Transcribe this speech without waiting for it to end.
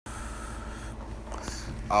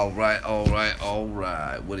All right.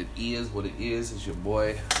 What it is your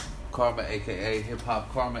boy Karma, aka Hip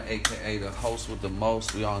Hop Karma, aka the host with the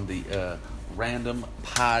most. We on the Random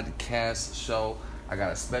Podcast Show. I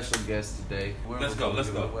got a special guest today. Let's go. Away,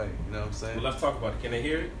 you know what I'm saying? Well, let's talk about it. Can they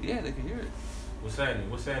hear it? Yeah, they can hear it. What's happening,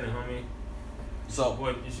 homie? It's your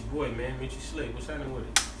boy, man. Mitchie Slick. What's happening with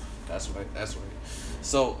it? That's right.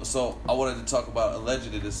 So I wanted to talk about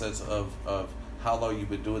Alleged in the sense of how long you've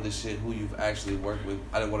been doing this shit, who you've actually worked with.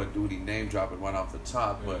 I didn't want to do any name dropping right off the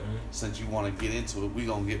top, but since you want to get into it, we're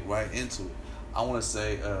going to get right into it. I want to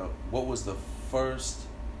say, what was the first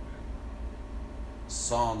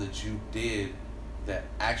song that you did that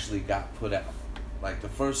actually got put out? Like the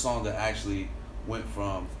first song that actually went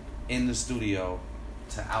from in the studio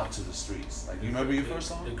to out to the streets. Like, you remember your first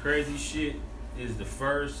song? The crazy shit is the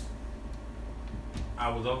first. I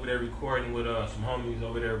was over there recording with some homies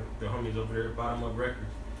over there. The homies over there at Bottom Up Records,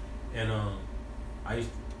 and I used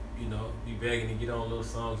to, be begging to get on little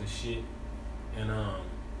songs and shit. And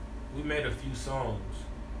we made a few songs,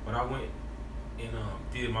 but I went and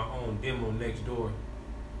did my own demo next door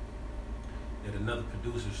at another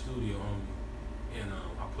producer studio on me, and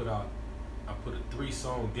I put a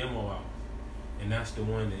 3-song demo out, and that's the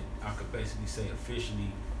one that I could basically say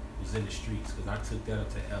officially was in the streets, because I took that up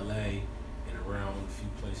to LA and around a few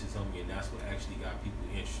places on me, and that's what actually got people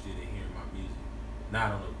interested in hearing my music.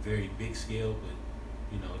 Not on a very big scale, but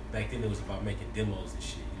back then it was about making demos and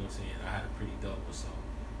shit. You know what I'm saying? I had a pretty dope one. So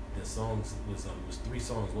the songs was 3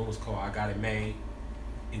 songs. One was called "I Got It Made."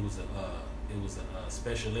 It was a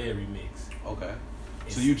special ed remix. Okay.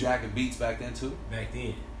 So you jacking beats back then too? Back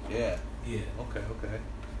then. Yeah. Yeah. Okay.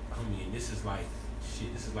 I mean, this is like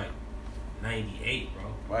 98,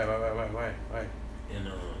 bro. Right.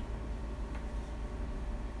 And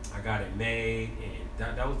I Got It Made, and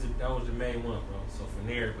that was the main one, bro. So from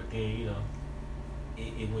there, but then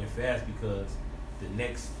it went fast, because the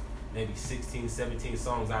next maybe 16, 17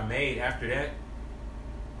 songs I made after that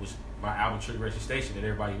was my album Triggeration Station that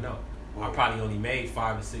everybody know. Whoa. I probably only made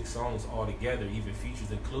 5 or 6 songs altogether, even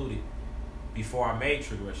features included, before I made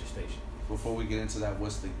Triggeration Station. Before we get into that,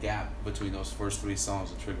 what's the gap between those first 3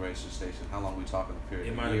 songs of Triggeration Station? How long are we talking a period?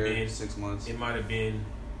 It might have been 6 months. It might have been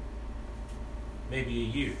maybe a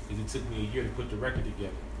year, because it took me a year to put the record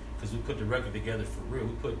together. Because we put the record together for real.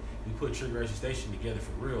 We put Triggeration Station together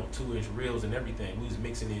for real, 2-inch reels and everything. We was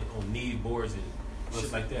mixing it on Neve boards and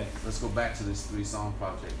shit like that. Let's go back to this 3-song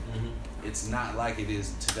project. Mm-hmm. It's not like it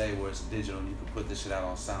is today, where it's digital. You can put this shit out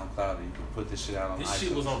on SoundCloud, and you can put this shit out on iTunes. This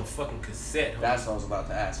shit was on the fucking cassette. Homie. That's what I was about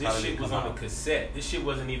to ask. This shit was on the cassette. This shit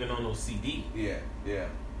wasn't even on no CD. Yeah.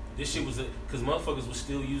 This shit was because motherfuckers was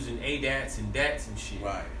still using ADATs and DATs and shit.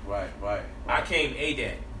 Right. I came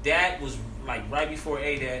ADAT. DAT was like right before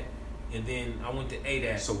ADAT, and then I went to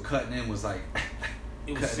ADAT. So cutting in was like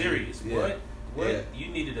it was serious. Yeah. What? Yeah. You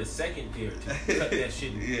needed a second there to cut that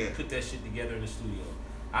shit, put that shit together in the studio.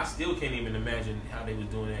 I still can't even imagine how they was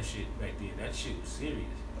doing that shit back then. That shit was serious.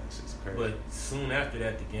 That shit's crazy. But soon after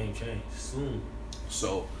that, the game changed. Soon.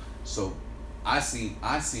 So I seen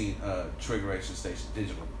Triggeration Station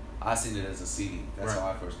digital. I seen it as a CD. That's how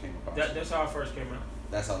I first came across it. That's how I first came out.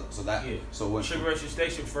 That's how. So that. Yeah. So when Triggeration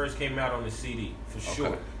Station first came out on the CD for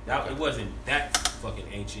sure. It wasn't that fucking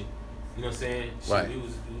ancient. You know what I'm saying? Right. It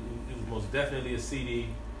was most definitely a CD,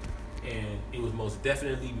 and it was most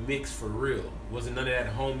definitely mixed for real. Wasn't none of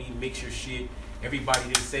that homie mix your shit. Everybody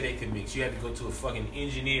didn't say they could mix. You had to go to a fucking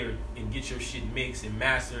engineer and get your shit mixed and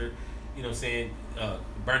mastered. You know what I'm saying?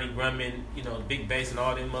 Bernie Grumman, Big Bass and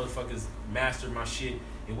all them motherfuckers mastered my shit.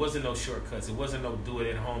 It wasn't no shortcuts. It wasn't no do it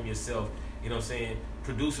at home yourself. You know what I'm saying?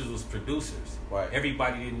 Producers was producers. Right.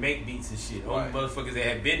 Everybody didn't make beats and shit. Only motherfuckers that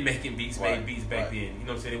had been making beats made beats back then. You know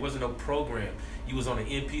what I'm saying? It wasn't no program. You was on an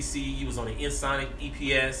MPC. You was on an Ensoniq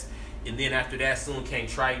EPS. And then after that, soon came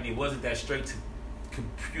Triton. It wasn't that straight to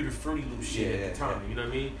computer Fruity Loop shit at the time. You know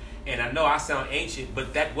what I mean? And I know I sound ancient,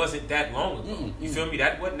 but that wasn't that long ago. You feel me?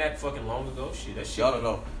 That wasn't that fucking long ago. Shit, that shit. Y'all don't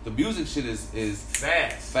know. The music shit is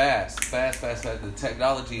fast. The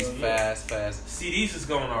technology is fast. CDs is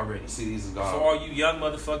gone already. CDs is gone. For all you young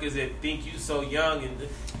motherfuckers that think you so young, and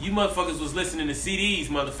you motherfuckers was listening to CDs,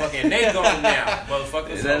 motherfucker, and they gone now,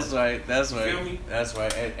 motherfuckers. That's right. Feel me? That's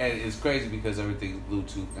right. And it's crazy because everything's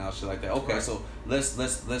Bluetooth now, shit like that. Okay, so let's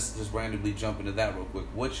just randomly jump into that real quick.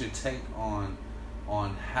 What's your take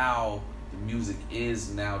on how the music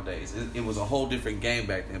is nowadays? It was a whole different game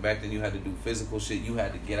back then. Back then you had to do physical shit. You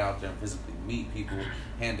had to get out there and physically meet people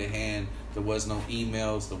hand to hand. There was no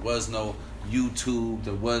emails. There was no YouTube.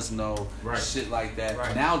 There was no shit like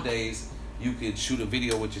that. Nowadays, you could shoot a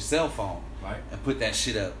video with your cell phone, right, and put that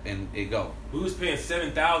shit up, and it go. We was paying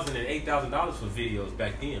 $7,000 and $8,000 for videos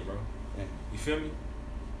back then, bro. Yeah. You feel me?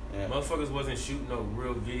 Yeah. Motherfuckers wasn't shooting no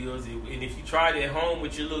real videos, and if you tried it at home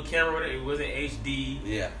with your little camera, it wasn't HD.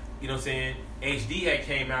 Yeah. You know what I'm saying? HD had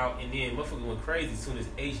came out, and then motherfuckers went crazy as soon as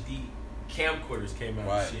HD camcorders came out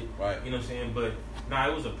Right, and shit. right. You know what I'm saying? But nah,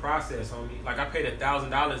 it was a process, homie. Like I paid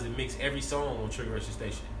 $1,000 to mix every song on Trigger Rush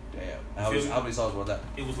Station. Damn. How many songs was that?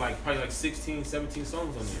 It was like probably like 16, 17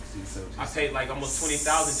 songs on there. 16, 17. I paid like almost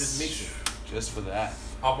 20,000 just mixing. Just for that.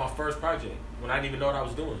 Off my first project when I didn't even know what I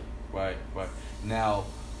was doing. Right, right. Now,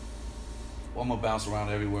 I'm gonna bounce around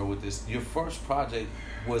everywhere with this. Your first project,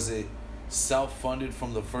 was it self-funded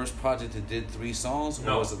from the first project that did 3 songs, or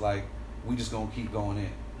No. was it like we just gonna keep going in?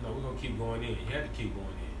 No, we're gonna keep going in. You had to keep going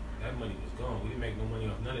in. That money was gone. We didn't make no money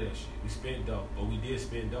off none of that shit. We spent dope, but we did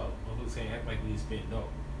spend dope. Motherfuckers saying act like we didn't spend dope.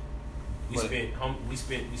 We But-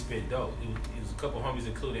 spent dope. It was a couple homies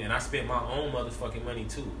included, and I spent my own motherfucking money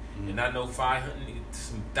too. Mhm. And I know 500,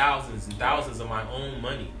 some thousands and thousands of my own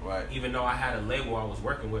money. Right. Even though I had a label I was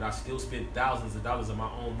working with, I still spent thousands of dollars of my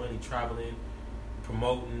own money traveling,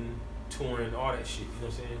 promoting, touring, all that shit. You know what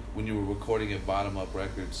I'm saying? When you were recording at Bottom Up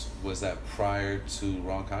Records, was that prior to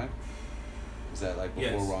Wrong Kind? Was that like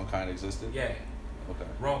before Yes. Wrong Kind existed? Yeah. Okay.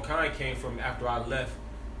 Wrong Kind came from after I left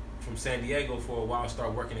from San Diego for a while. I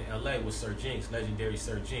started working in LA with Sir Jinx, legendary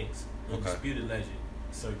Sir Jinx, Okay. undisputed legend,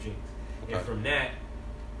 Sir Jinx. Okay. And from that,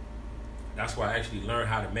 that's where I actually learned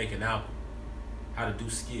how to make an album, how to do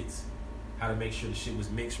skits, how to make sure the shit was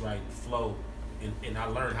mixed right and flow. And I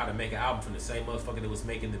learned how to make an album from the same motherfucker that was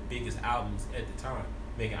making the biggest albums at the time,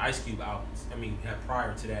 making Ice Cube albums. I mean, had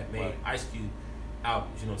prior to that made Right. Ice Cube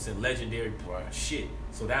albums, you know what I'm saying? Legendary Right. shit.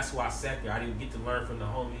 So that's why I sat there. I didn't get to learn from the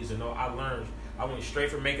homies or no, I went straight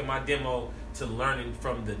from making my demo to learning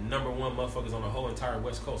from the number one motherfuckers on the whole entire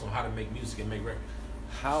West Coast on how to make music and make records.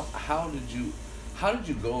 How did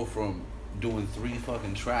you go from doing 3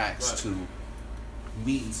 fucking tracks Right. to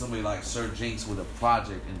meeting somebody like Sir Jinx with a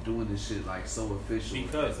project and doing this shit like so official?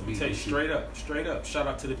 Because let me tell you straight up. Shout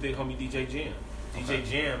out to the big homie DJ Jam. DJ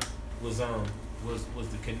Jam was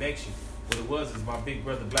the connection. What it was is my big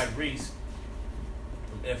brother Black Reese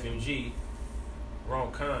from FMG,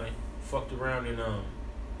 Wrong Kind, fucked around and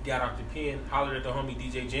got out the pen, hollered at the homie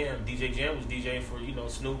DJ Jam. DJ Jam was DJing for, you know,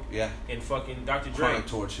 Snoop Yeah. and fucking Dr. Dre. Chronic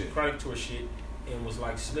Tour shit. Chronic Tour shit, and was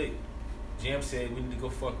like slick. Jam said we need to go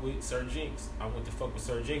fuck with Sir Jinx. I went to fuck with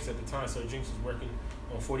Sir Jinx at the time. Sir Jinx was working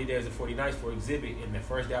on 40 Days and 40 Nights for Exhibit, and the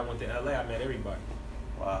first day I went to LA, I met everybody.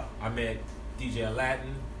 Wow. I met DJ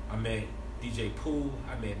Aladdin, I met DJ Pooh,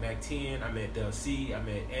 I met Mac 10, I met Del C, I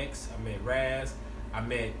met X, I met Raz, I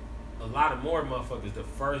met a lot of more motherfuckers. The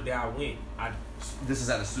first day I went, This is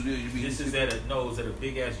at a studio you mean? it was at a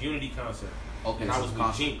big ass Unity concert. Okay, And I so was it's with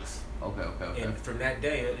concert. Jinx. Okay. And from that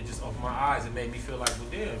day, it just opened my eyes and made me feel like, well,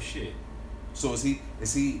 damn, shit. So is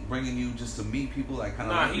he bringing you just to meet people, like kind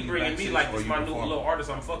of? Nah, he bringing me like this this my new little artist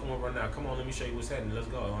I'm fucking with right now. Come on, let me show you what's happening. Let's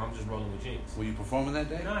go. I'm just rolling with Jinx. Were you performing that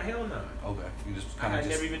day? Nah, hell nah. Okay, you just I kind of had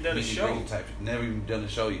never even done a meet and show. greet type. Never even done a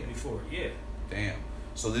show yet. Before, yeah. Damn.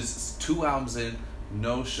 So this is 2 albums in,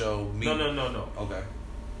 no show. No. Okay.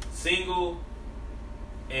 Single,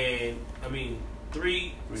 and I mean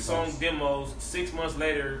 3 song songs. demos. 6 months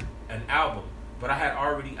later, an album. But I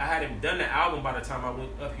hadn't done the album by the time I went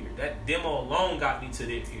up here. That demo alone got me to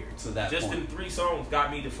this here. To that Just point. them 3 songs got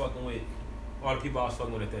me to fucking with all the people I was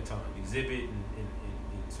fucking with at that time. Exhibit and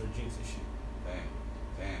Sir Jinx and shit.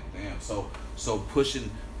 Damn. So pushing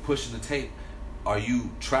the tape. Are you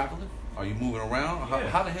traveling? Are you moving around? Yeah.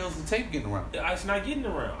 How the hell is the tape getting around? It's not getting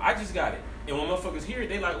around. I just got it. And when motherfuckers hear it,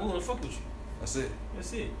 they like, ooh, I'm fuck with you. That's it.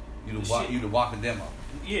 That's it. You The the shit- you the walking demo.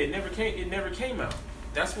 Yeah, it never came out.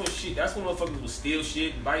 That's when motherfuckers would steal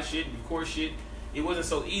shit and buy shit and record shit. It wasn't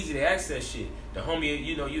so easy to access shit. The homie,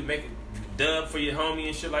 you know, you make a dub for your homie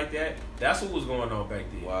and shit like that. That's what was going on back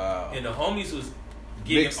then. Wow. And the homies was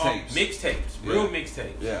getting mixtapes, real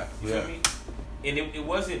mixtapes. Yeah. You feel me? And it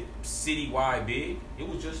wasn't citywide big. It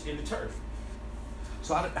was just in the turf.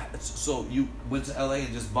 So you went to LA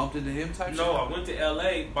and just bumped into him type No, shit? I went to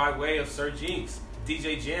LA by way of Sir Jinx.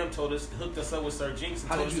 DJ Jam hooked us up with Sir Jinx. And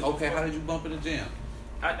How told did us you? to go Okay, fuck. how did you bump in the jam?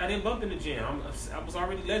 I didn't bump in the jam. I was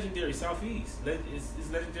already legendary Southeast.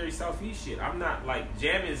 It's legendary Southeast shit. I'm not like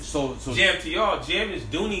Jam is So Jam to y'all. Jam is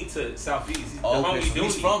Dooney to Southeast. He's the okay, homie so Dooney.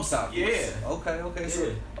 he's from Southeast. Yeah. Okay. So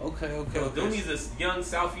Yeah. okay. So Dooney's a young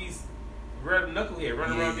Southeast red knucklehead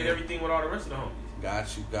running around did everything with all the rest of the homies.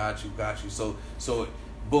 Got you. So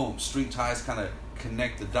boom, street ties kind of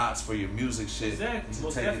connect the dots for your music shit Exactly, to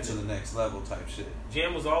most take definitely. it to the next level type shit.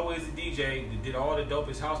 Jam was always the DJ that did all the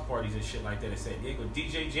dopest house parties and shit like that in San Diego.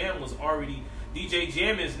 DJ Jam was already... DJ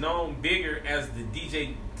Jam is known bigger as the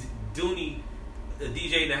DJ Dooney, the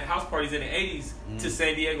DJ in the house parties in the 80s to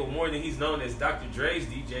San Diego more than he's known as Dr. Dre's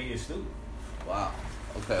DJ and Snoop. Wow.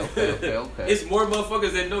 Okay. It's more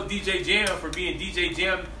motherfuckers that know DJ Jam for being DJ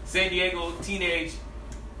Jam San Diego teenage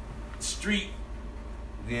street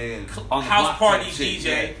Yeah, on the house block party type shit.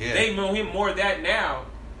 DJ. Yeah. They know him more of that now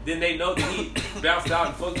than they know that he bounced out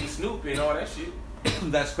and fucked with Snoop and all that shit.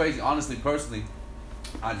 That's crazy. Honestly, personally,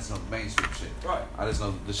 I just know the mainstream shit. Right. I just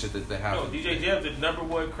know the shit that they have. No, DJ Jam's the number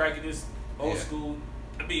one crackingest old Yeah. school.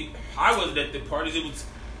 I mean, I wasn't at the parties. It was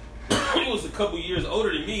he was a couple years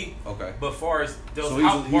older than me. Okay. But far as those So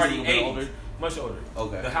house he's a party little bit 80s, older? much older.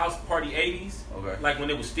 Okay. The house party 80s. Okay. Like when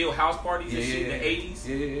it was still house parties and shit in the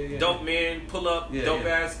 80s. Yeah. Dope man, pull up, Yeah, dope yeah.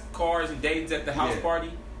 ass cars and dates at the house Yeah.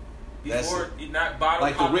 party. That's Before not bottle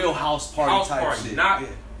Like the popping. real house party type shit. Not Yeah.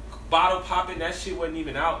 bottle popping. That shit wasn't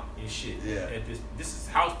even out and shit. Yeah. At this is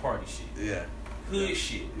house party shit. Yeah. Hood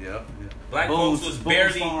shit. Yeah. Black folks was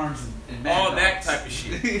barely Farms and Mad all that Dogs. type of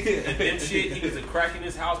shit. And then shit, he was a cracking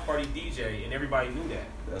his house party DJ, and everybody knew that.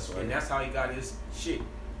 That's right. And that's how he got his shit.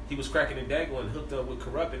 He was cracking in Dago and hooked up with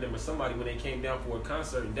Corrupt and them or somebody when they came down for a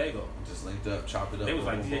concert in Dago. Just linked up, chopped it up. They was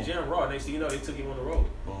boom, like boom, DJ boom. Jam Raw. Next thing you know, they took him on the road.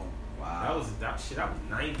 Boom. Wow. That was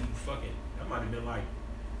 90 fucking. That might have been like.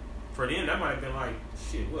 For them, that might have been like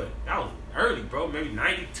shit. What? That was early, bro. Maybe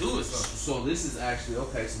 92 or something. So this is actually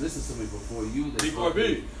okay. So this is somebody before you. That's Before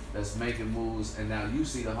me. That's making moves, and now you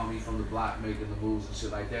see the homie from the block making the moves and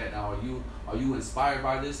shit like that. Now are you inspired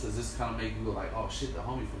by this? Does this kind of make you go like, oh shit, the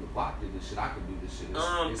homie from the block did this shit. I can do this shit.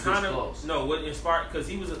 It's Kind this of. close. No, what inspired? Because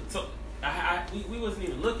he was a. So, we wasn't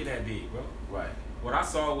even looking that big, bro. Right. What I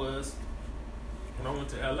saw was when I went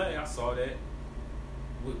to LA, I saw that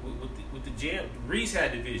with the Jam, Reese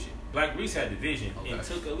had the vision. Black Reese had the vision and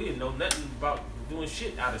we didn't know nothing about doing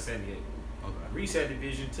shit out of San Diego. Okay. Reese had the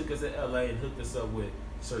vision, took us to LA and hooked us up with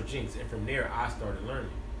Sir Jinx, and from there I started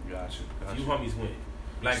learning. Gotcha. A few homies went.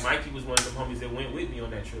 Black Mikey was one of them homies that went with me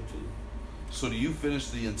on that trip too. So do you finish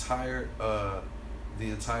the entire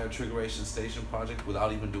Triggeration Station project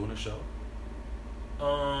without even doing a show?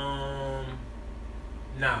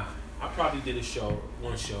 Nah. I probably did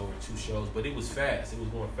one show or two shows, but it was fast. It was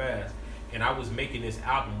going fast. And I was making this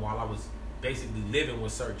album while I was basically living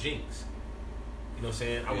with Sir Jinx. You know what I'm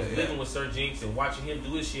saying? I was living with Sir Jinx and watching him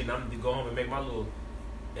do his shit, and I'm going to go home and make my little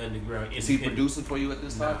underground. Is he producing for you at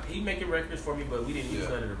this time? Nah, he making records for me, but we didn't use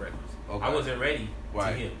none of the records. Okay. I wasn't ready to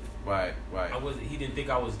him. Right. He didn't think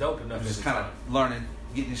I was dope enough. Just kind of learning,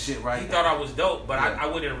 getting shit right. He thought I was dope, but I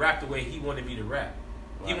wouldn't rap the way he wanted me to rap.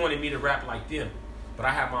 Right. He wanted me to rap like them, but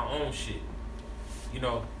I have my own shit.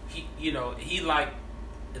 He like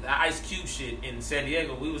the Ice Cube shit in San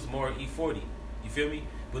Diego. We was more E40. You feel me?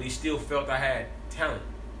 But he still felt I had talent.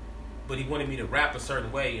 But he wanted me to rap a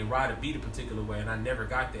certain way and ride a beat a particular way, and I never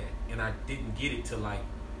got that. And I didn't get it till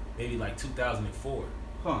maybe 2004.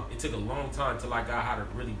 Huh. It took a long time till I got how to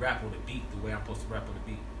really rap on the beat the way I'm supposed to rap on the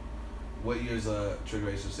beat. What year's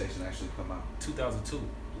Triggeration Station actually come out? 2002.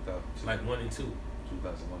 2002. Like 1 and 2.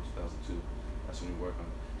 2001, 2002. That's when you work on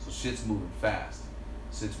it. So shit's moving fast.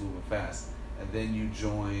 And then you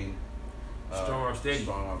join Strong Arm Steady.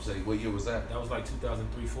 Strong Arm Steady. What year was that? That was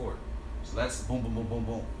 2003, 4. So that's boom, boom, boom, boom,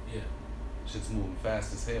 boom. Yeah. Shit's moving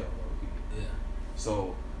fast as hell. Bro. Yeah.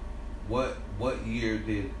 So what year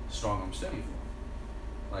did Strong Arm Steady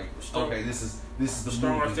form? This is the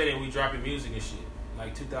Strong Arm movie. Steady, and we dropping music and shit.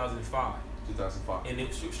 2005. 2005.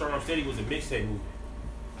 And Strong Arm Steady was a mixtape movement.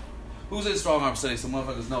 Who's in Strong Arm Steady? Some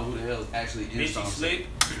motherfuckers know who the hell is actually in Mitchie Strong Arm Steady. Slick.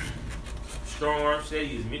 Strong Arm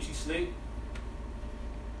Steady is Mitchie Slick.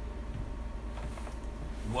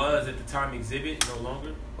 Was at the time Exhibit, no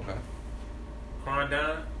longer. Okay.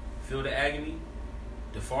 Krondon, Feel the Agony,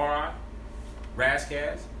 Defari,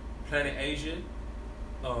 Razzcast, Planet Asia,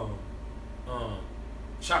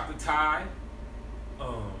 Chocolate Tie,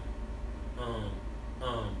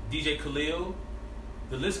 DJ Khalil.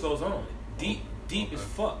 The list goes on. Deep as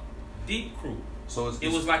fuck. Deep crew. So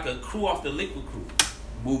it was like a crew off the Liquid crew.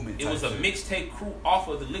 Movement. It was a shit. mixtape crew off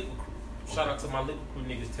of the Liquid crew. Shout out to my Liquid crew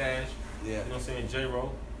niggas, Tash. Yeah. You know what I'm saying?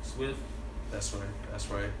 J-Ro, Swift. That's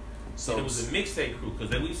right. So And it was a mixtape crew because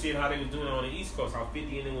then we seen how they was doing it on the East Coast, how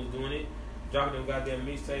 50 and them was doing it, dropping them goddamn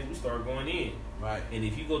mixtapes. We started going in. right. And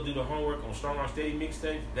if you go do the homework on Strong Arm Steady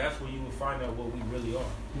mixtapes, that's where you will find out what we really are.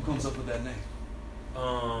 Who comes up with that name?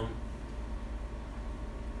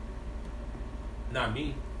 Not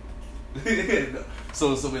me.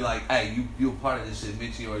 So we like, hey, you a part of this shit,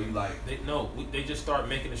 Mitchie, or you like? They just start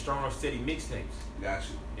making the Strong Arm Steady mixtapes. Got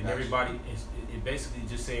you. And everybody, it basically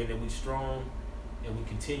just saying that we strong and we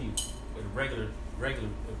continue at a regular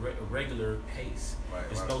pace. Right.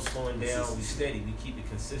 There's no slowing down. We steady. We keep it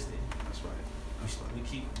consistent. That's right. We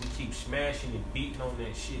keep smashing and beating on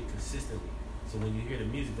that shit consistently. So when you hear the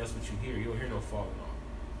music, that's what you hear. You don't hear no falling off.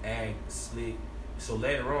 Ag, slick. So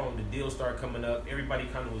later on, the deals start coming up. Everybody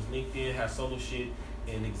kind of was linked in, had solo shit,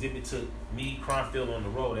 and Exhibit took me, Cronfield, on the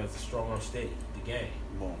road as a Strong Arm Steady, the gang.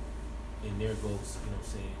 Boom. And there goes, you know what I'm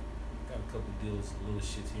saying? Got a couple deals, little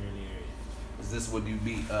shits here and there. Is this when you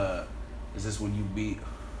beat?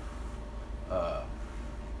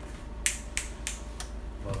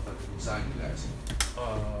 Motherfucker, who signed you guys?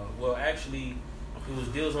 Well, actually, it was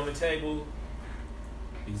deals on the table.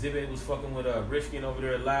 Exhibit was fucking with Rifkin over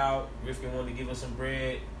there loud. Rifkin wanted to give us some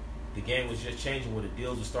bread. The game was just changing where the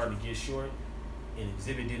deals were starting to get short. And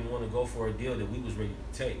Exhibit didn't want to go for a deal that we was ready to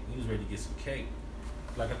take. We was ready to get some cake.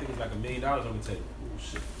 I think it was like $1 million on the table. Oh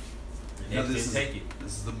shit. And they didn't take it.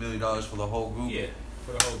 This is $1 million for the whole group? Yeah,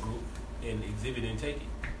 for the whole group. And Exhibit didn't take it.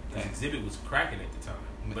 Because Exhibit was cracking at the time.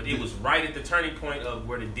 But it was right at the turning point of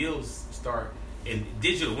where the deals start. And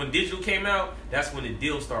when digital came out, that's when the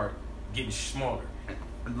deals start getting smaller.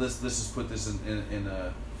 Let's just put this in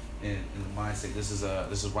the mindset. This is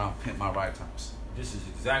around Pimp My Ride times. This is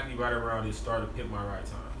exactly right around the start of Pimp My Ride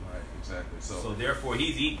time. Right, exactly. So therefore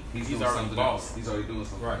he's already balling. He's already doing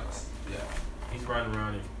something else. Yeah. He's riding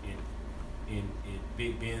around in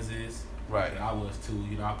big Benzes. Right. And I was too.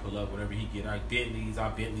 You know, I pull up whatever he get. I Bentley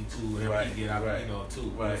too. Whatever he get, too. You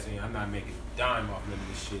know what I'm saying? I'm not making a dime off none of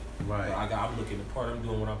this shit. Right. But I'm looking the part. I'm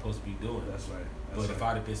doing what I'm supposed to be doing. That's right. But if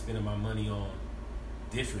I'd have been spending my money on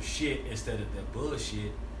different shit instead of the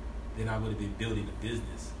bullshit, then I would have been building a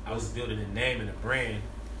business. I was building a name and a brand,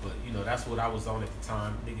 but you know that's what I was on at the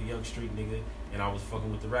time, nigga, young street nigga, and I was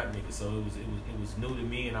fucking with the rap nigga. So it was new to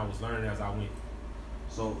me, and I was learning as I went.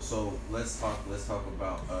 So let's talk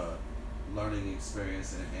about learning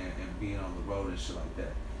experience and being on the road and shit like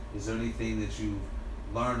that. Is there anything that you've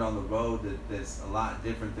learned on the road that's a lot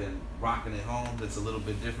different than rocking at home? That's a little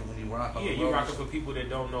bit different when you rock on the road? Yeah, you rocking for people that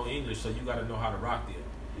don't know English, so you got to know how to rock there.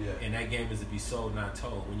 Yeah. And that game is to be sold, not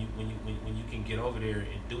told. When you can get over there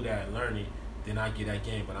and do that and learn it, then I get that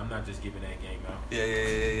game. But I'm not just giving that game out.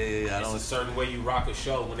 Yeah. It's a certain way you rock a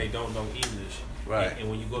show when they don't know English. Right. And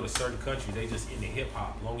when you go to certain countries, they just into hip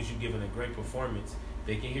hop. As long as you're giving a great performance,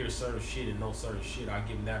 they can hear certain shit and know certain shit. I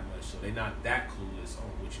give them that much, so they're not that clueless on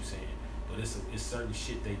what you're saying. But it's certain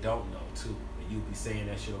shit they don't know too. And you be saying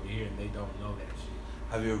that shit over here, and they don't know that shit.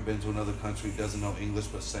 Have you ever been to another country that doesn't know English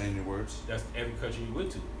but saying your words? That's every country you went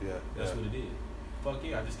to. Yeah. That's what it is. Fuck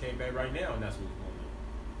yeah, I just came back right now, and that's what's going on.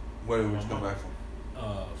 Where did you come back from?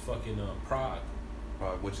 Prague.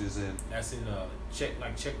 Prague, which is in? That's in Czech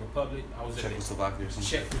Republic. I was Czechoslovakia or something.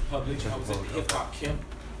 Czech Republic. I was at the hip hop camp.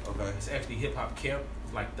 Okay. It's actually hip hop camp.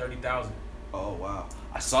 It's like 30,000. Oh wow!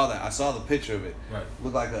 I saw that. I saw the picture of it. Right.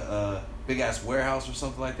 Looked like a big ass warehouse or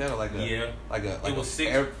something like that, or like a airport,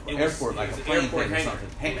 like a plane thing or something.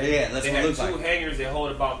 Yeah, that's what it looks like. They had two hangars that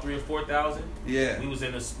hold about 3,000 or 4,000. Yeah. We was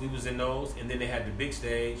in those, and then they had the big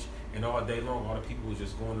stage, and all day long, all the people was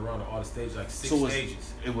just going around to all the stages, like six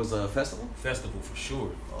stages. It was a festival. Festival for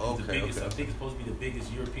sure. Okay. The biggest. I think it's supposed to be the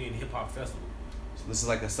biggest European hip hop festival. So this is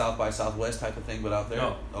like a South by Southwest type of thing, but out there.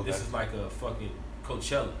 No. Okay. This is like a fucking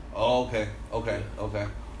Coachella. Oh, okay.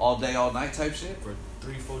 All day, all night type shit for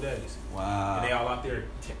 3-4 days. Wow. And they all out there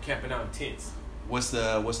camping out in tents. What's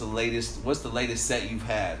the latest set you've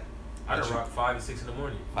had? I done rock 5 and 6 in the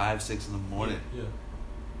morning. 5, 6 in the morning. Yeah.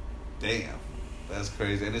 Damn, that's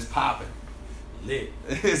crazy, and it's popping. Lit.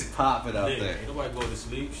 It's popping out there. Ain't nobody going to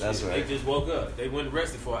sleep. That's right. They just woke up. They went and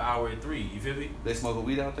rested for an hour at 3. You feel me? They smoking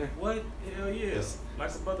weed out there? What? Hell yeah. Like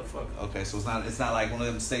a motherfucker. Okay, so it's not like one of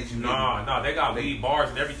them states you. Nah. They got weed bars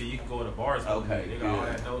and everything. You can go to bars. Okay. They got all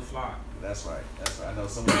that no fly. That's right. I know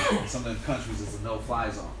some of them countries it's a no fly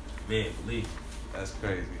zone. Man, believe me. That's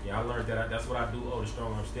crazy. Yeah, I learned that. That's what I do. The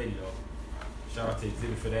Strong Arm Steady though. Shout out to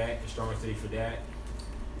Exhibit for that. The Strong Arm Steady for that.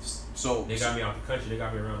 So they got me out the country. They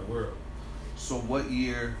got me around the world. So what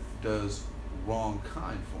year does Wrong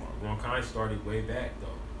Kind form? Wrong Kind started way back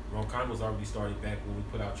though. Wrong Kind was already started back when we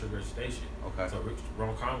put out Trigger Station. Okay. So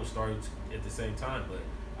Wrong Kind was started at the same time, but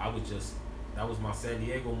that was my San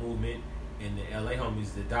Diego movement, and the LA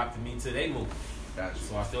homies adopted me to their movement. Gotcha.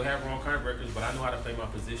 So I still have Wrong Kind records, but I know how to play my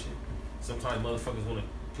position. Sometimes motherfuckers want to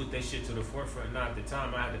put that shit to the forefront. Now at the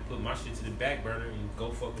time, I had to put my shit to the back burner and go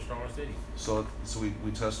fuck with Strong Arm City. So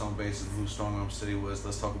we touched on basis who Strong Arm City was.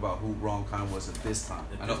 Let's talk about who Wrong Kind was at this time.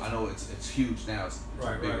 I know it's huge now. It's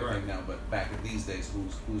a bigger thing now. But back in these days,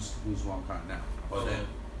 who's Wrong Kind now? Or then?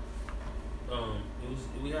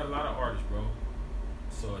 We had a lot of artists, bro.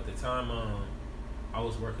 So at the time, I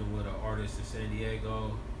was working with an artist in San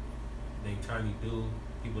Diego named Tiny Do.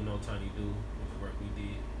 People know Tiny Do with the work we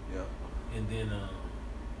did. Yeah. And then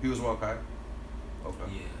he was Wrong Kind.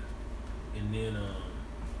 Okay. Yeah. And then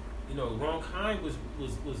Wrong Kind was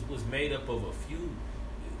made up of a few.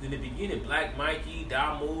 In the beginning, Black Mikey,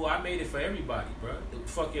 Damu, I made it for everybody, bro. The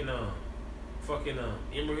fucking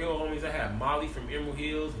Emerald Hill homies. I had Molly from Emerald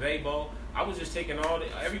Hills, Vabo. I was just taking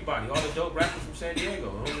everybody, all the dope rappers from San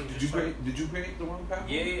Diego. Did you create the Wrong Kind?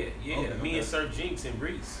 Yeah. Okay, Me and Sir Jinx and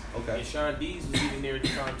Breeze. Okay. And Sean Dees was even there at the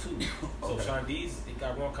time too. So Sean Dees, they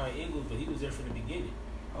got Wrong Kind Ingles, but he was there from the beginning.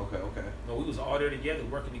 Okay. No, we was all there together,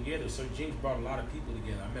 working together. Sir Jinx brought a lot of people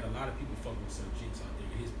together. I met a lot of people fucking with Sir Jinx out there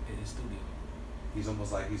in his studio. He's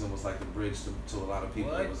almost like the bridge to a lot of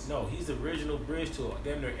people. What? No, he's the original bridge to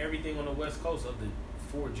damn near everything on the West Coast of the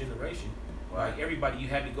fourth generation. Right. Like everybody, you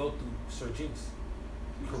had to go through Sir Jinx.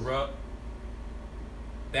 Corrupt,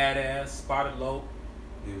 Badass, Spotted Low,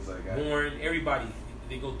 he was like Born. Everybody,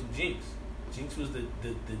 they go through Jinx. Jinx was the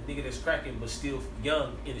nigga that's cracking but still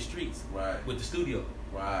young in the streets. Right. With the studio.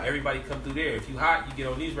 Right. Everybody come through there. If you hot, you get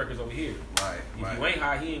on these records over here. Right. If you ain't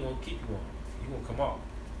hot, he ain't gonna keep you on. You gonna come off.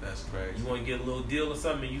 That's crazy. You want to get a little deal or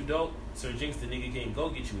something and you don't, Sir Jinx, the nigga can't go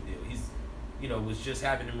get you a deal. He's, was just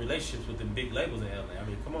having them relationships with them big labels in LA. I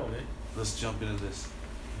mean, come on, man. Let's jump into this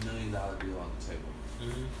 $1 million deal on the table.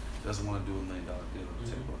 Mm-hmm. Doesn't want to do $1 million deal on the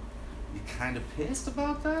table. You kind of pissed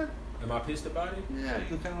about that? Am I pissed about it? Yeah,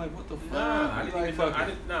 you're kind of like, what the fuck?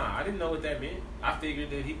 Nah, I didn't know what that meant. I figured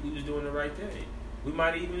that we was doing the right thing. We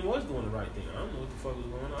might even was doing the right thing. I don't know what the fuck was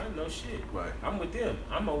going on. I didn't know shit. Right. I'm with them.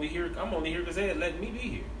 I'm only here because they had let me be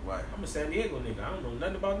here. Right. I'm a San Diego nigga. I don't know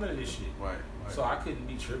nothing about none of this shit. Right. So I couldn't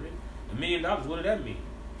be tripping. $1 million. What did that mean?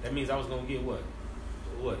 That means I was gonna get what?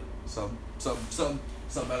 What? Some out of something.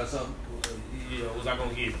 Was I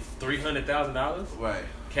gonna get $300,000? Right.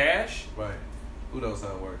 Cash? Right. Who knows how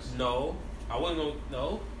it works? No, I wasn't gonna.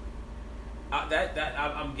 No.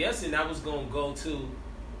 I'm guessing that was gonna go to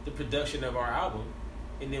the production of our album,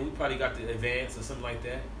 and then we probably got the advance or something like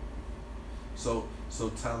that. So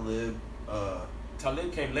Talib.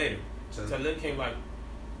 Talib came later. Talib came like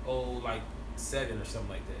 7 or something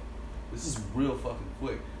like that. This is real fucking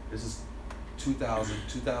quick. This is 2000,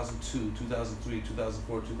 2002, 2003,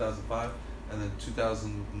 2004, 2005, and then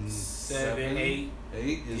 2007, 8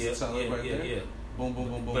 is Talib right there. Yeah. Boom, boom,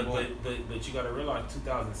 boom, boom, boom. But you gotta realize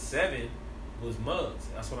 2007 was Muggs.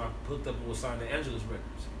 That's when I hooked up and was signed to Angelus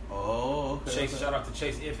Records. Oh, okay. Shout out to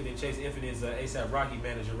Chase Infinite. Chase Infinite is ASAP Rocky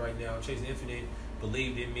manager right now. Chase Infinite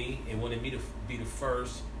believed in me and wanted me to be the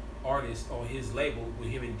first artist on his label with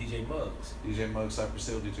him and DJ Muggs. DJ Muggs, Cypress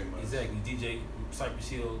Hill, DJ Muggs. Exactly. DJ Cypress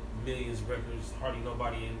Hill, millions records. Hardly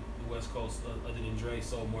nobody in the West Coast other than Dre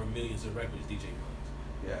sold more millions of records. DJ Muggs.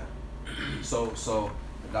 Yeah. So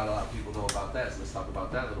not a lot of people know about that. So let's talk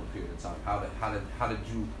about that little period of time. How did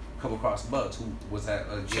you come across Muggs? Who was that?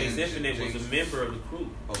 Chase Infinite was a member of the crew.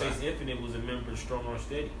 Okay. Chase Infinite was a member of Strong Arm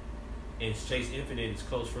Steady. And Chase Infinite is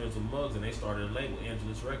close friends with Muggs, and they started a label,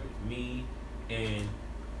 Angelus Records. Me and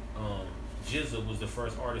Jizza was the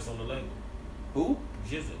first artist on the label. Who?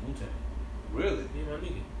 Jizza, Wu-Tang. Really? Yeah, my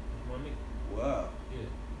nigga. Wow. Yeah.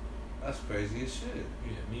 That's crazy as shit.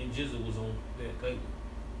 Yeah, me and Jizza was on that label.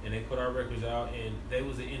 And they put our records out, and they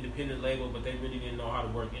was an independent label, but they really didn't know how to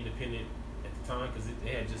work independent at the time because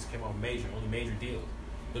they had just came out only major deals.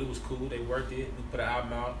 But it was cool. They worked it. We put an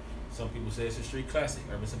album out. Some people say it's a street classic,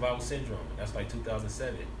 Urban Survival Syndrome. That's like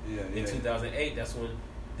 2007. Yeah. In 2008, that's when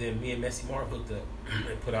then me and Messy Marv hooked up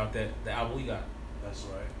and put out the album we got. That's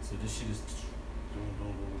right. So this shit is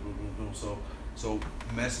So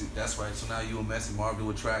Messy, that's right. So now you and Messy Marv do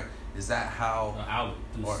a track. Is that how? Album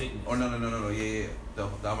through Sickness. Or no. Yeah. I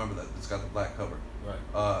remember that. It's got the black cover. Right.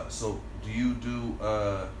 So do you do?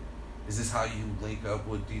 Is this how you link up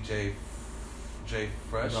with DJ J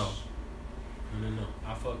Fresh? No.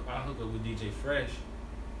 I hook up with DJ Fresh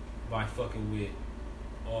by fucking with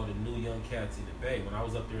all the new young cats in the Bay. When I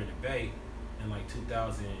was up there in the Bay in like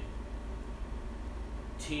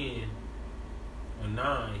 2010 or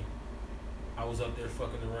 9, I was up there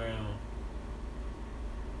fucking around,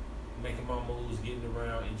 making my moves, getting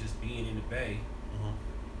around, and just being in the Bay,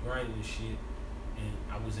 grinding and shit. And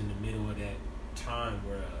I was in the middle of that time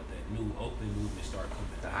where that new Oakland movement started coming.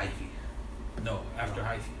 The hyphy. No, after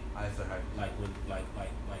hyphy. After Hype. Like when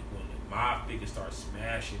the Mob figure starts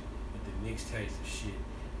smashing with the mixtapes and shit,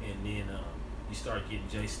 and then you start getting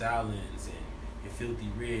Jay Stallings and Filthy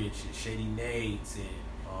Rich and Shady Nades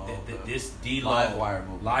and this D-Lo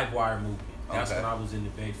Livewire movement. That's when I was in the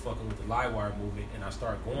Bay fucking with the Livewire movement, and I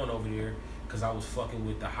started going over there because I was fucking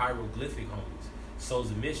with the Hieroglyphic homies,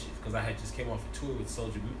 Souls of Mischief, because I had just came off a tour with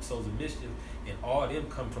Souls of Mischief, and all them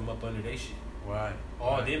come from up under they shit. Right.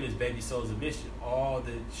 All them is Baby Souls of Mischief. All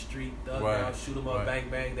the street thug out, shoot 'em up, bang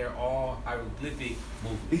bang. They're all Hieroglyphic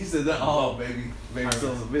movements. He said that all baby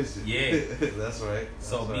Souls of Mischief. Yeah, that's right.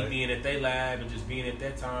 So me being at their lab and just being at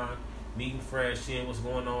that time, meeting fresh, seeing what's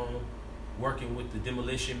going on, working with the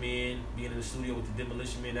Demolition Men, being in the studio with the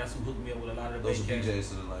Demolition Men. That's who hooked me up with a lot of the those DJs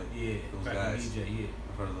to the those guys. DJ,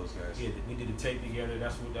 I've heard of those guys. Yeah, we did a tape together.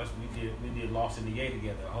 That's what we did. We did Lost in the A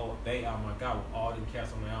together. A whole Bay album I got with all them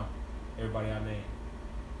cats on the album. Everybody I named.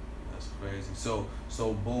 That's crazy.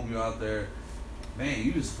 So boom, you're out there, man.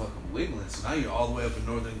 You just fucking wiggling. So now you're all the way up in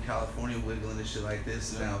Northern California wiggling and shit like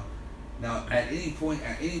this. Yeah. Now at any point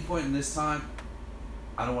in this time,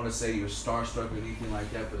 I don't want to say you're starstruck or anything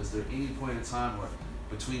like that, but is there any point in time where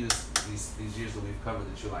between these years that we've covered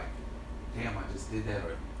that you're like, damn, I just did that,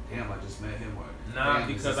 or damn, I just met him, or nah,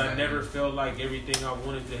 because I never felt like everything I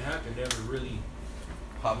wanted to happen never really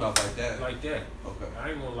popped off like that. Okay.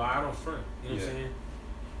 I ain't gonna lie, I don't front. You know what I'm saying?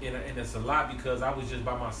 And it's a lot because I was just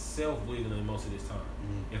by myself wiggling most of this time.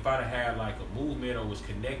 Mm-hmm. If I'd have had like a movement or was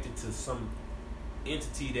connected to some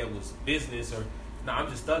entity that was business or I'm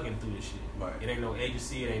just thugging through this shit. Right. It ain't no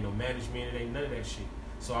agency, it ain't no management, it ain't none of that shit.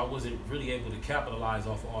 So I wasn't really able to capitalize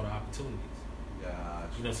off of all the opportunities. Gotcha.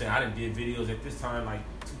 You know what I'm saying? I done did videos at this time like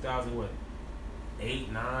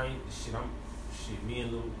 2008, 9. Me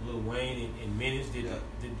and Lil Wayne and Menace did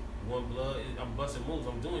One Blood. I'm busting moves.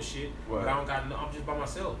 I'm doing shit. Right. But I don't got no. I'm just by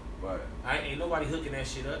myself. Right. Ain't nobody hooking that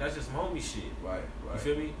shit up. That's just some homie shit. Right. You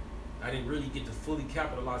feel me? I didn't really get to fully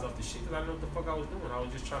capitalize off the shit because I didn't know what the fuck I was doing. I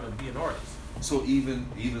was just trying to be an artist. So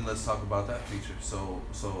even let's talk about that feature. So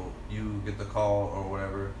you get the call or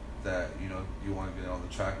whatever that you want to get on the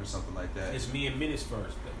track or something like that. It's me and Menace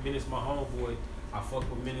first. Menace, my homeboy. I fuck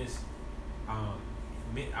with Menace.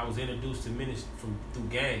 I was introduced to Menace through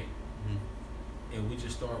Gang, and we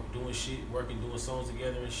just started doing shit, doing songs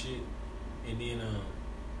together and shit, and then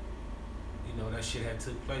that shit had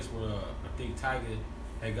took place where I think Tiger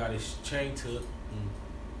had got his chain took,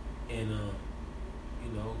 and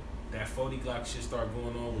that 40 Glock shit started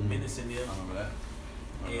going on with Menace and them. I remember that.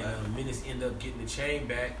 And Menace ended up getting the chain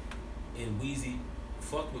back, and Weezy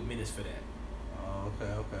fucked with Menace for that. Oh,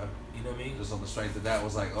 okay. You know what I mean? Just on the strength of that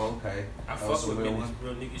was like, oh, okay. I fucked with Menace,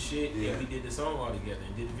 real nigga shit, and we did the song all together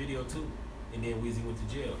and did the video too. And then Weezy went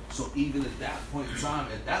to jail. So even at that point in time,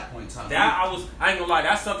 I ain't gonna lie,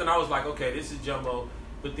 that's something I was like, okay, this is Jumbo.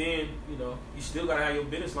 But then, you still gotta have your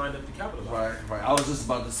business lined up to capitalize. Right. I was just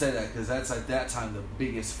about to say that because that's at that time the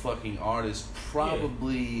biggest fucking artist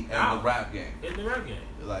probably in the rap game. In the rap game,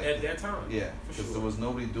 like at that time. Yeah, because there was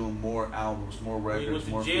nobody doing more albums, more records, more features.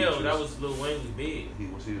 He went to jail. Features. That was Lil Wayne was big. He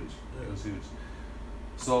was huge. Yeah. He was huge.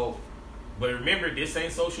 So. But remember, this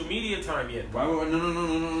ain't social media time yet, bro.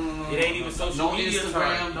 No. It ain't even social media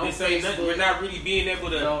Instagram, time. No this ain't nothing. We're not really being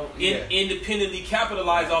able to independently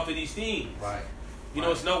capitalize off of these things. Right.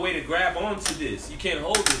 It's no way to grab onto this. You can't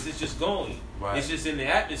hold this. It's just going. Right. It's just in the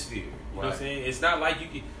atmosphere. You know what I'm saying? It's not like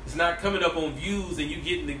it's not coming up on views and you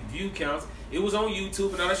getting the view counts. It was on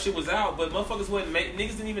YouTube and all that shit was out, but motherfuckers niggas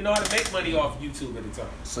didn't even know how to make money off YouTube at the time.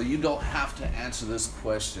 So you don't have to answer this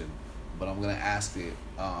question, but I'm gonna ask it.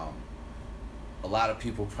 A lot of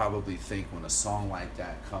people probably think when a song like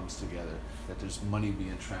that comes together that there's money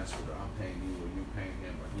being transferred, or I'm paying you, or you're paying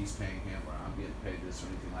him, or he's paying him, or I'm getting paid this, or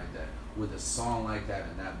anything like that. With a song like that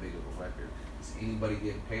and that big of a record, is anybody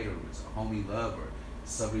getting paid, or is a homie love, or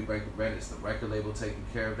somebody breaking bread? Is the record label taking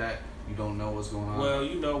care of that? You don't know what's going on?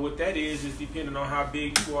 Well, what that is depending on how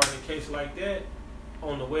big you are in a case like that,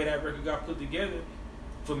 on the way that record got put together.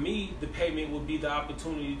 For me, the payment would be the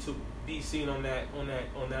opportunity to be seen on that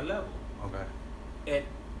level. Okay. And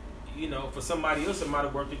for somebody else, it might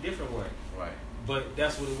have worked a different way. Right. But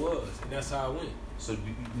that's what it was, and that's how it went. So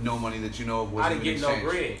no money that you know of was. I didn't get no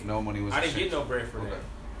bread. No money was. I didn't get no bread for that.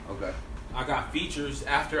 Okay. I got features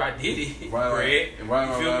after I did it. Right. You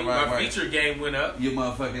feel me? My feature game went up. Your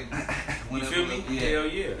motherfucking. You feel me? Yeah. Hell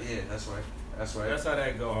yeah. Yeah, that's right. That's how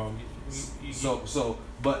that go, homie.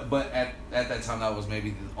 But at that time, that was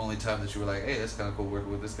maybe the only time that you were like, hey, that's kind of cool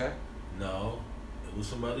working with this guy. No. It was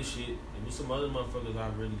some other shit. It was some other motherfuckers I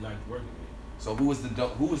really liked working with. So who was the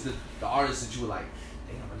artist that you were like,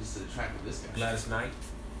 damn, I just did a track with this guy? Gladys Knight.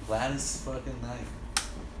 Gladys fucking Knight.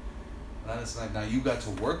 Gladys Knight. Now you got to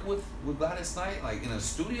work with Gladys Knight, like in a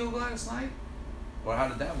studio, Gladys Knight, or how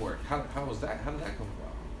did that work? How was that? How did that come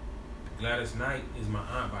about? Gladys Knight is my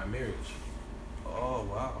aunt by marriage. Oh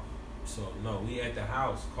wow. So no, we at the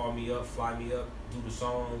house. Call me up, fly me up, do the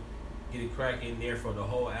song, get it cracking there for the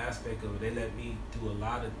whole aspect of it. They let me do a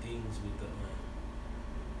lot of things with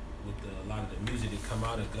a lot of the music that come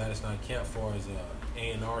out of Gladys Knight Camp, far as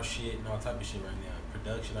A&R shit and all type of shit right now.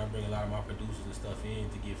 Production, I bring a lot of my producers and stuff in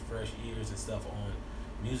to get fresh ears and stuff on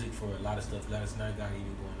music for a lot of stuff Gladys Knight got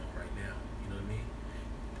even going on right now. You know what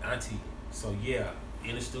I mean? Auntie. So yeah,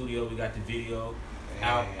 in the studio we got the video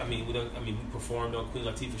out. I mean we performed on Queen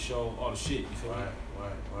Latifah show, all the shit. You feel me?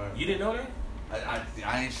 Right. You didn't know that?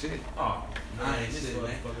 I ain't shit. Oh, I ain't shit,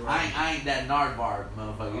 man. I ain't that Nardbar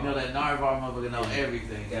motherfucker. You know that Nardbar motherfucker know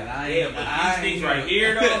everything. But these things right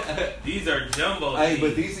here though, these are jumbo. Hey,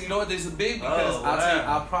 but these, you know what? This is big because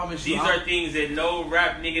I promise you. These are things that no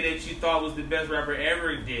rap nigga that you thought was the best rapper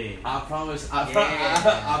ever did. I promise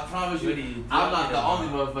you. I'm not the only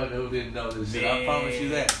motherfucker who didn't know this shit. I promise you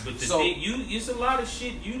that. But the thing, it's a lot of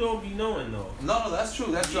shit you don't be knowing though. No, that's true.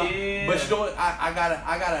 That's true. Yeah. But you know what?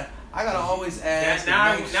 I gotta always ask. Now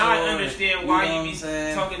I understand why you be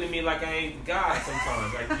talking to me like I ain't God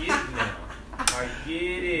sometimes. I get it now. I get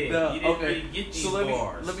it. No, you didn't okay. really get these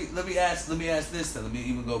bars. Let me ask this then. Let me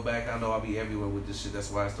even go back. I know I'll be everywhere with this shit. That's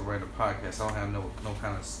why it's the Random Podcast. I don't have no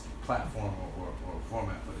kind of platform or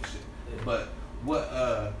format for this shit. Yeah. But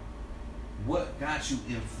what got you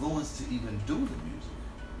influenced to even do the music?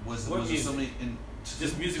 Was there somebody in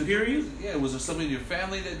just music period? Yeah, was there somebody in your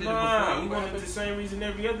family that did it before? We wanted the same reason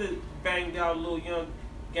every other banged out little young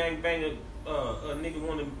gang banger a nigga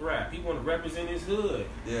wanted to rap. He wanted to represent his hood.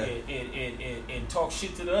 Yeah. And talk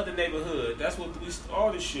shit to the other neighborhood. That's what we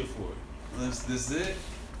all this shit for. This it?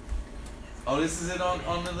 Oh, this is it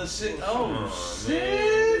on the shit? Oh, shit.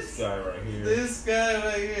 Man. This guy right here. This guy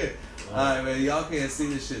right here. Alright, man, y'all can't see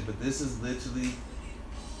this shit, but this is literally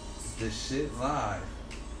the shit live.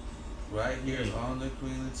 Right here on the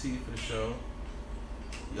Queen Latifah show.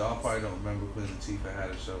 Y'all probably don't remember Queen Latifah had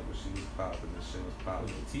a show, but she was popping. This shit was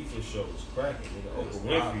popping. Queen Latifah show was cracking. Nigga, Oprah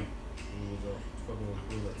Winfrey was fucking with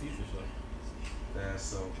the Queen Latifah show. That's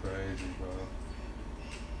so crazy, bro.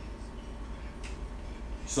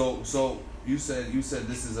 So you said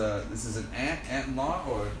this is an aunt-in-law,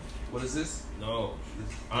 or what is this? No,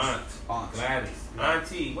 aunt Gladys,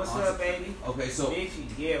 auntie. What's up, baby? Okay, so Mitchie,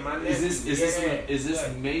 yeah, my nephew. Is this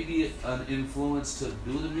maybe an influence to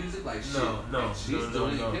do the music? Like no, she's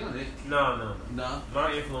doing it, killing it. No.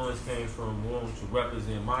 My influence came from wanting to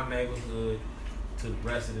represent my neighborhood to the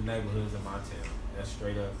rest of the neighborhoods in my town. That's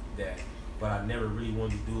straight up that. But I never really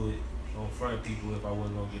wanted to do it in front of people if I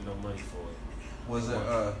wasn't gonna get no money for it.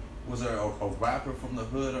 Was there a rapper from the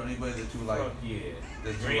hood or anybody that you like? Fuck yeah.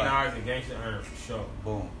 Green Eyes and Gangsta Earn for sure.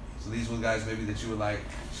 Boom. So these were guys maybe that you were like,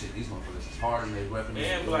 shit, these motherfuckers is hard and they repping.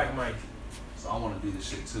 And Black Mike. So I want to do this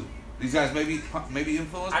shit too. These guys maybe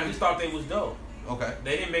influenced. I just thought they was dope. Okay.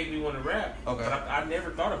 They didn't make me want to rap. Okay. But I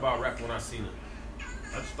never thought about rap when I seen them.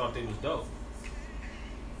 I just thought they was dope.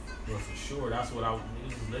 But for sure, that's what I was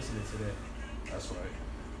listening to that. That's right.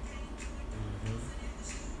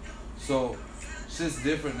 So shit's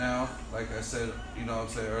different now. Like I said, you know what I'm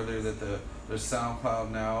saying earlier that there's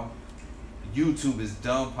SoundCloud now. YouTube is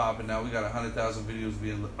dumb popping now. We got 100,000 videos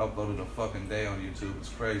being uploaded a fucking day on YouTube. It's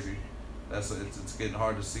crazy. It's getting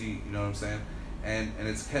hard to see, you know what I'm saying? And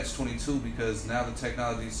it's catch-22 because now the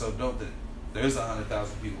technology is so dope that there's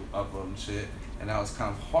 100,000 people uploading shit, and now it's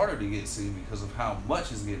kind of harder to get seen because of how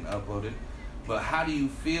much is getting uploaded. But how do you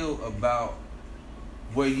feel about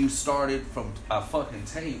where you started from a fucking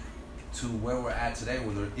tape to where we're at today,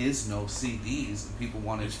 where there is no CDs and people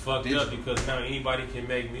want it? It's fucked up because now anybody can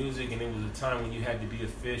make music, and it was a time when you had to be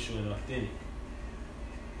official and authentic.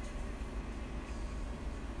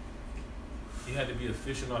 You had to be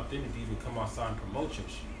official and authentic to even come outside and promote your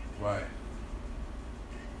shit. Right.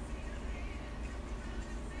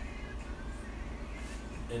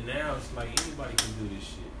 And now it's like anybody can do this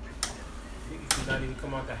shit. Niggas could not even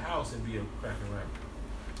come out the house and be a cracking rapper.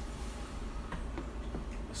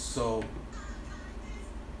 So,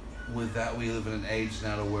 with that, we live in an age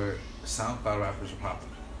now to where SoundCloud rappers are popping.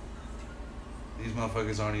 These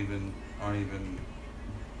motherfuckers aren't even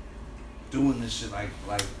doing this shit like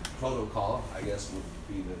Protocol, I guess would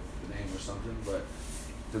be the name or something. But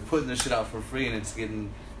they're putting this shit out for free, and it's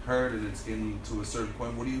getting heard, and it's getting to a certain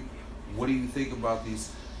point. What do you think about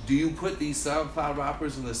these? Do you put these SoundCloud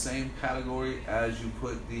rappers in the same category as you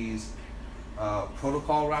put these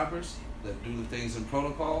Protocol rappers that do the things in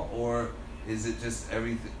Protocol, or is it just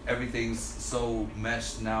everything's so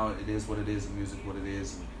meshed now? It is what it is, and music what it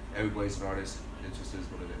is, and everybody's an artist. It just is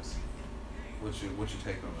what it is. What's your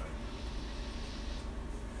take on that?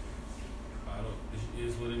 I don't. It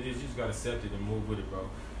is what it is. You just gotta accept it and move with it, bro.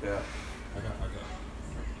 Yeah. I got.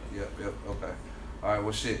 Yep. Okay. All right.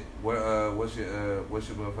 Well, shit. What's your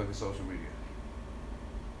motherfucking social media?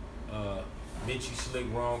 Mitchie Slick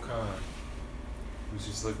Wrong Kind.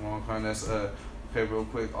 Mitchie Slick Wrong Kind. That's okay. Real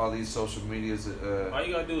quick, all these social medias. All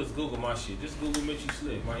you gotta do is Google my shit. Just Google Mitchie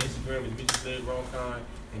Slick. My Instagram is Mitchie Slick Wrong Kind,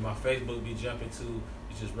 and my Facebook be jumping to.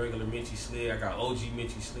 It's just regular Mitchie Slick. I got OG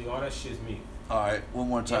Mitchie Slick. All that shit's me. All right, one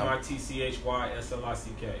more time. MITCHYSLICK.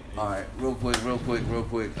 All right, real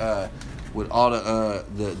quick. With all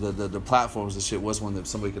the platforms and shit, what's one that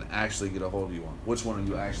somebody can actually get a hold of you on? Which one are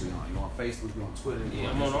you actually on? You on Facebook? You on Twitter?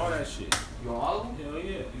 Yeah, I'm on all that shit. You on all of them? Hell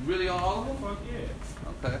yeah. You really on all of them? Fuck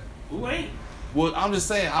yeah. Okay. Who ain't? Well, I'm just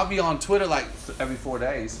saying, I'll be on Twitter like every 4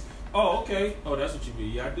 days. Oh, okay. Oh, that's what you be.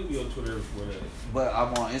 Yeah, I do be on Twitter every 4 days. But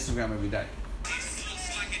I'm on Instagram every day.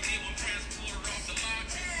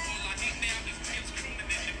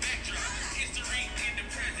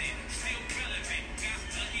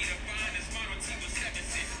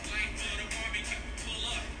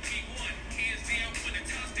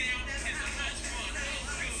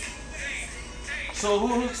 So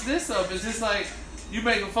who hooks this up? Is this like you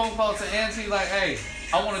make a phone call to Auntie like, hey,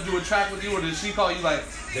 I want to do a track with you, or does she call you like,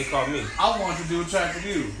 they call me. I want to do a track with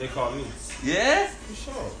you? They call me. Yeah? For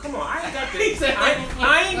sure. Come on, I ain't got the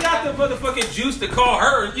I ain't got the motherfucking juice to call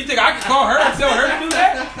her. You think I can call her and tell her to do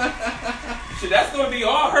that? Shit, that's gonna be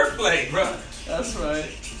all her play, bro. That's right.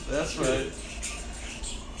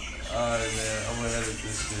 Alright, man. I'm gonna edit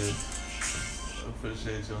this shit. I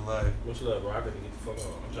appreciate your life. Much love, bro. I gotta get the fuck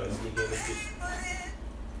on. I'm trying to sneak in this shit.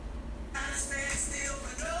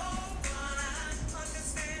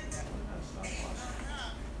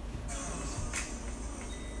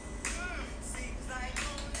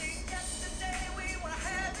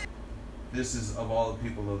 This is, of all the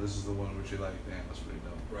people though, this is the one which you're like, damn, that's pretty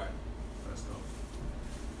dope. Right. That's dope.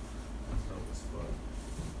 That's dope as fuck.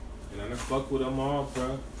 And I done fuck with them all,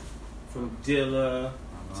 bro. From Dilla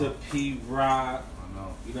to P Rock. I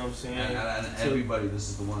know. You know what I'm saying? And everybody, this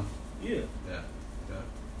is the one. Yeah. Yeah.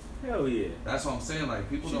 Hell yeah. That's what I'm saying. Like,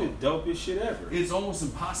 people She don't. the dopest shit ever. It's almost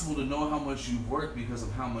impossible to know how much you've worked because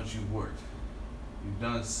of how much you've worked. You've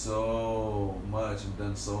done so much and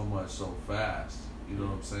done so much so fast. You know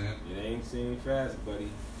what I'm saying? It ain't seem fast, buddy.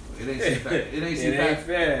 It ain't seem fast. It ain't seem fast.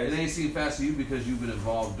 It ain't seem fast to you because you've been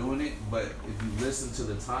involved doing it. But if you listen to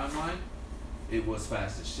the timeline, it was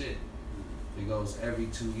fast as shit. It goes every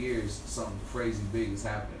 2 years, something crazy big is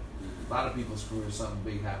happening. A lot of people's careers, something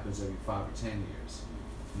big happens every 5 or 10 years.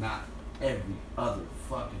 Not every other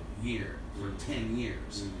fucking year for 10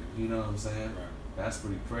 years. You know what I'm saying? Right. That's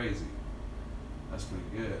pretty crazy. That's pretty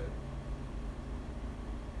good.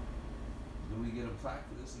 Do we get a plaque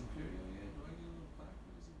for this Imperial? Yeah, do I get a little plaque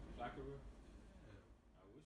for this Imperial? Plaque?